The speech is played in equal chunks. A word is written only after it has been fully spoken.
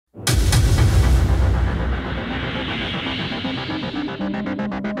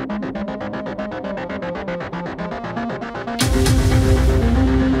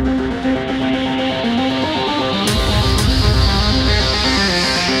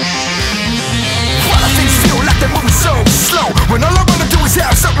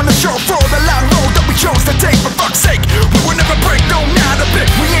show for the long road that we chose to take. For fuck's sake, we will never break, no, not a bit.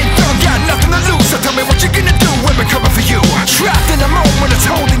 We ain't done, got nothing to lose. So tell me what you're gonna do when we're coming for you. Trapped in a moment that's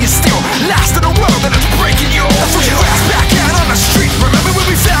holding you still. Last in the world and it's breaking your will. Put your ass back out on the street. Remember when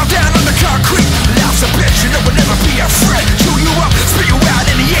we fell down on the concrete? Life's a bitch, you know we'll never be a friend. Chew you up, spit you out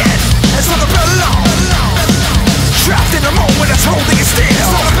in the end. It's not about long. Trapped in a moment that's holding you still. It's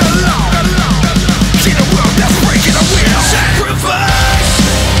not about long. In a world that's breaking a will. Sacrifice,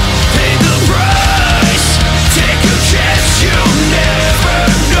 pay the price. Take a chance, you never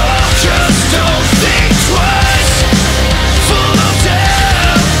know. Just don't think twice. Full of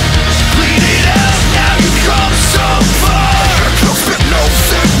doubt, bleed it out. Now you come so far. Close but no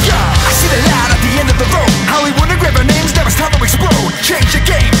cigar. I see the light at the end of the road. Hollywood and grab our names, now it's time to explode. Change the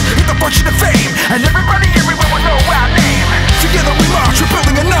game, hit the fortune of fame. And everybody everywhere will know our name. Together we march, we're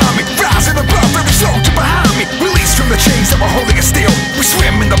building an army. Rising above every soldier behind me. Released from the chains that were holding us still. We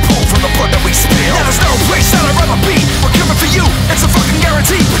swim in the pool from the blood that we spill. Now there's no place that I'd rather be. We're coming for you, it's a fucking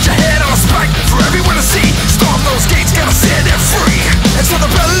guarantee. Put your head on a spike for everyone to see. Storm those gates, gotta set it free. It's not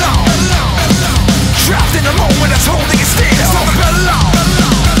about long. Trapped in a moment that's holding us still. It's not about long.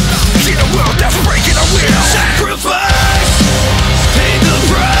 In a world that's breaking a will.